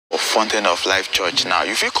Fountain of Life Church now.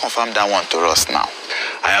 You feel confirm that one to us now?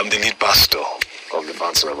 I am the lead pastor of the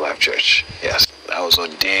Fountain of Life Church. Yes, I was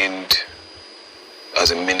ordained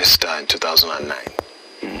as a minister in 2009.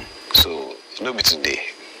 So it's not be today.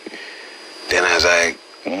 Then as I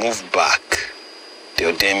moved back, they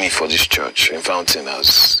ordained me for this church in Fountain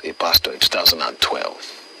as a pastor in 2012.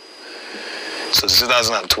 So in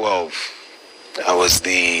 2012, I was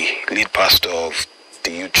the lead pastor of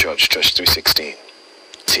the youth church, Church 316,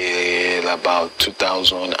 till about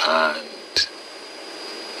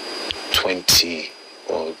 2020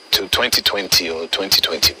 or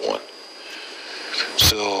 2021.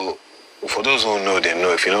 So for those who know, they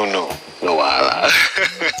know. If you don't know, no wahala.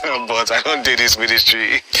 But I don't do this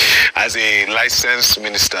ministry as a licensed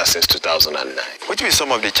minister since 2009. What will be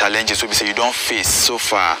some of the challenges we say you don't face so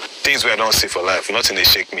far? Things where I don't see for life, nothing they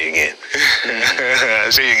shake me again.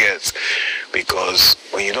 So you get, because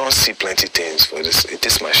when you don't see plenty things for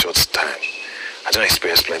this my short time, I don't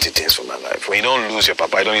experience plenty things for my life. When you don't lose your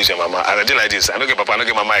papa, I don't use your mama. And I do like this. I don't get papa, I don't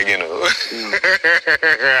get mama again.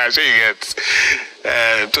 So you get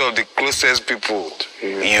two of the closest people,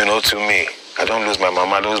 you know, to me. I don't lose my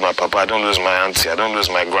mama, I don't lose my papa, I don't lose my auntie, I don't lose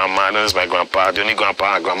my grandma, I don't lose my grandpa. The only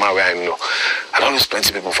grandpa and grandma where I know. I don't lose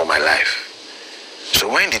plenty people for my life. So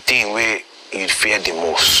when the thing where you fear the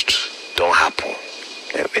most don't happen,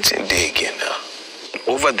 everything day again now.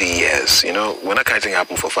 Over the years, you know, when that kind of thing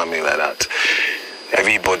happen for family like that,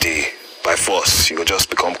 everybody, by force, you will just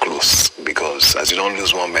become close. Because as you don't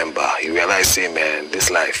lose one member, you realize, say, man, this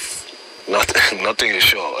life, nothing is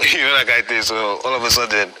sure. You know that kind of thing. So all of a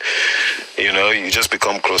sudden, you know, you just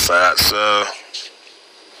become closer. So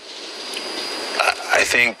I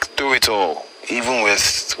think through it all, even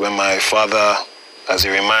with when my father, as he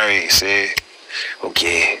remarried, say,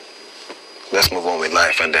 okay, let's move on with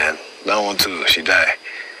life, and then that one too, she died.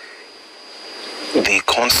 The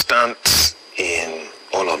constant in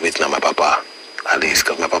all of it, now my papa, at least,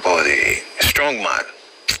 because my papa was a strong man.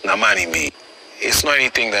 Now man in me, it's not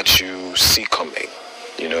anything that you see coming,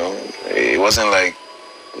 you know. It wasn't like,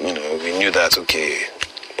 you know, we knew that, okay,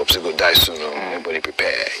 Popsy will die soon, everybody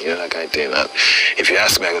prepare, you know, that kind of thing. And if you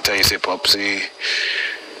ask me, I will tell you, say, Popsy,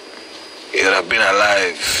 he would have been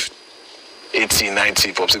alive 80,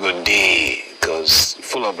 90, Popsy go day, because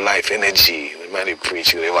full of life, energy. When they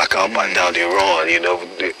preach, they walk up and down, they run, you know.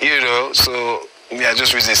 So I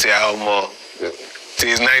just recently say how more till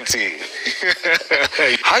he's 90.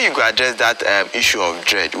 How you go address that issue of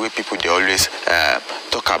dread where people they always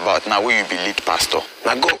talk about? Now will you be lead pastor?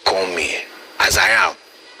 Now God call me as I am,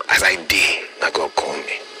 as I did. Now God call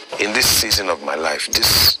me. In this season of my life,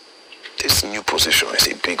 this new position is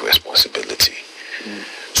a big responsibility.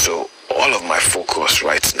 So all of my focus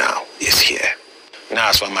right now is here. Now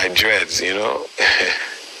as for my dreads, you know,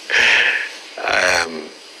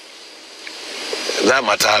 that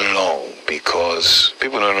matter long, because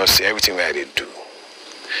people don't know see everything where they do.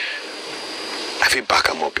 I feel back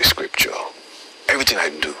them up with scripture. Everything I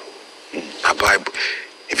do. A Bible.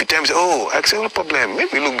 If you tell me, oh, I say, no problem.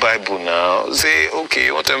 Maybe look Bible now. Say, okay,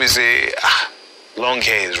 you want to tell me, say, long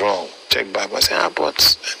hair is wrong. Check Bible. I say,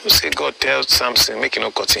 but I say God tells Samson, make you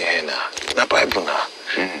no cutting hair now. Not Bible now.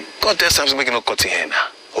 God tells Samson, make you no cutting hair now.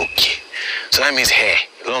 Okay. So that means hair.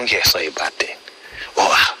 Long hair is not a bad thing.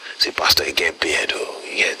 Oh, say, Pastor, you get beard, oh,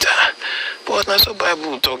 you get that. But now so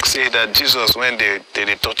Bible talk say that Jesus, when they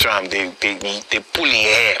torture him, they pull his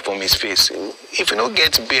hair from his face. If you don't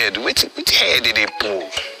get beard, which hair did they pull?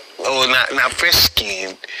 Oh, now fresh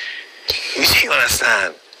skin. You see, you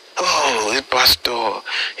understand? Oh, the pastor,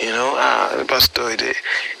 you know, the pastor,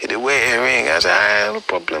 they wear a ring. I said, no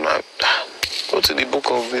problem. Go to the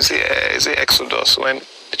book of, is it Exodus, when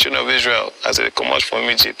the children of Israel, as they come out from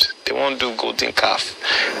Egypt, they won't do golden calf.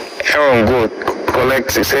 Aaron go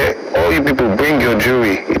collect, he said, all you people bring your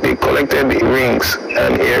jewelry. They collected the rings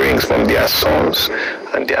and earrings from their sons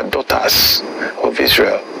and their daughters of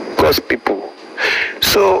Israel, God's people.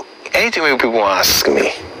 So anything when people ask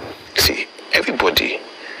me, see, everybody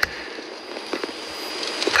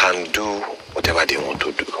can do whatever they want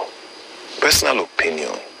to do. Personal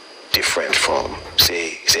opinion different from,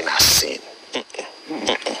 say a sin.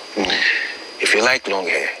 If you like long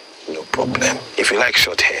hair, no problem. If you like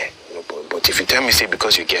short hair, no problem. But if you tell me, say,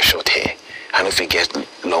 because you get short hair, and if you get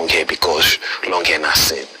long hair because long hair not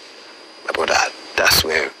sin, my brother, that's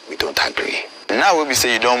where we don't agree. Now when we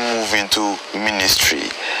say you don't move into ministry,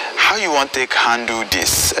 how you want to handle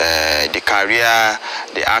this, the career,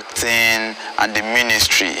 the acting, and the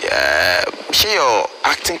ministry? Share your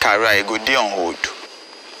acting career, you go there on hold.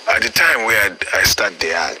 At the time where I start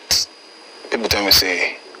the act, people tell me,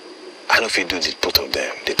 say, I don't know if you do the both of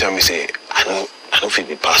them. They tell me, say, I I don't feel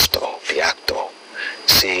the pastor, the actor,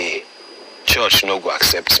 say, church no go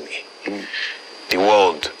accept me. The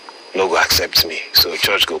world no go accept me. So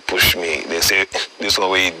church go push me. They say, this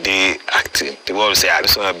one way they acting. The world will say,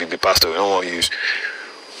 this one be the pastor, we don't want to use.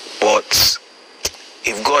 But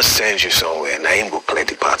if God sends you somewhere, now him go clear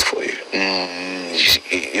the path for you.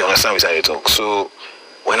 You understand what I talk? So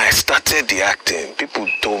when I started the acting, people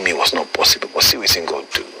told me it was not possible. But see what God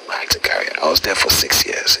do my acting career. I was there for 6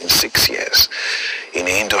 years. In 6 years, in an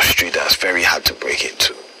industry that's very hard to break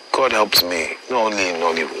into. God helped me, not only in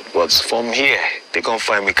Hollywood, but from here, they can't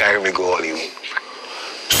find me, carry me, go Hollywood.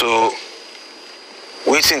 So,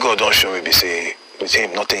 waiting God don't show me, be say, with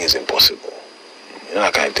him, nothing is impossible. You know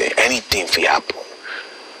that kind of thing. Anything will happen.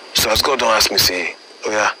 So as God don't ask me, say,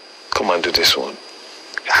 oh yeah, come and do this one.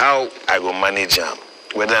 How I will manage them,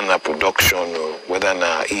 whether in a production or whether in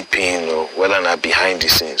a EPing or whether in a behind the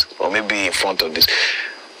scenes or maybe in front of this.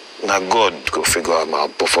 Now God go figure them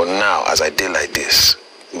out. But for now, as I did like this,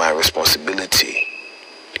 my responsibility,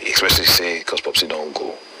 especially say, because Popsy don't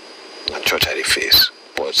go, and church at the face.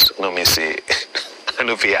 But no me say, I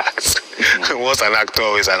know if he acts. Once an actor,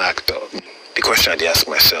 always an actor. The question I ask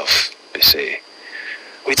myself, they say,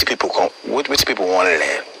 what do people want to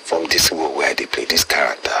learn from this role where they play this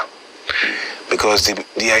character? Because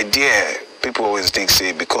the idea, people always think,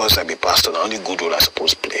 say, because I be pastor, the only good role I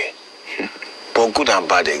supposed to play. But good and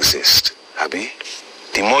bad exist, Abi.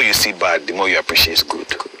 The more you see bad, the more you appreciate good.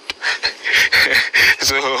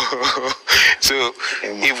 so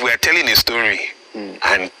if we are telling a story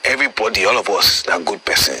and everybody, all of us, are good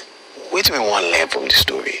person, what do we want to learn from the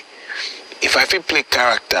story? If I feel play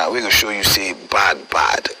character, we will show you say bad,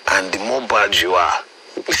 and the more bad you are,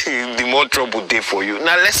 the more trouble they for you.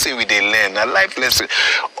 Now lesson we they learn, a life lesson.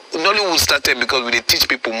 Nollywood started because we they teach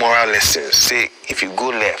people moral lessons. Say if you go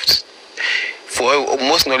left, for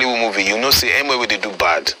most Nollywood movie, you know say anywhere they do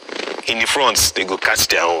bad, in the front they go catch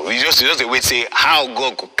their own. We just the way say how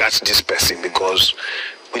God could catch this person because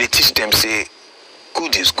when they teach them say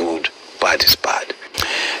good is good, bad is bad.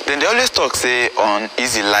 Then they always talk say on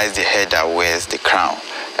easy lies the head that wears the crown.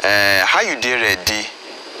 How you dey ready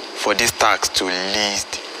for this task to lead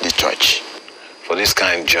the church? For this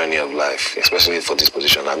kind of journey of life, especially for this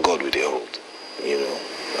position that God will hold, you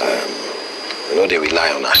know, they rely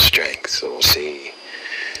on our strength. So say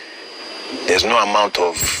there's no amount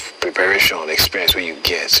of preparation, experience where you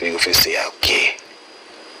get, so you can say, okay,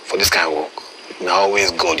 for this kind of work, now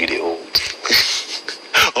always God you hold.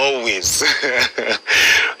 Always.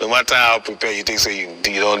 No matter how prepared you think, so you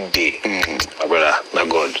don't day. My brother, not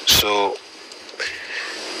God. So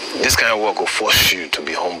this kind of work will force you to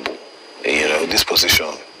be humble. You know, this position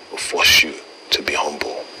will force you to be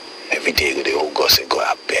humble. Every day the old God say, God,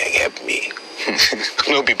 I beg, help me.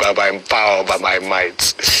 No be by my power, by my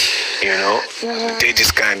might. You know? They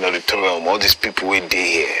this kind of auditorium, all these people wait there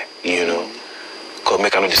here, you know. God,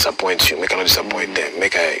 make I not disappoint you, make I not disappoint them,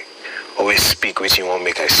 make I always speak what you want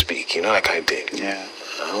make I speak, you know that kind of thing. Yeah.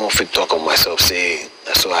 I don't fit talk on myself, say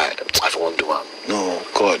that's why I won't do it. No,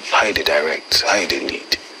 God, how you direct, how you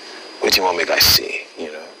lead. What you want make I say,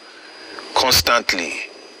 you know. Constantly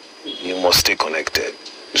you must stay connected.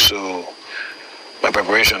 So my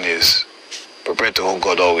preparation is prepare to hold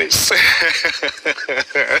God always.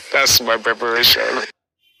 That's my preparation.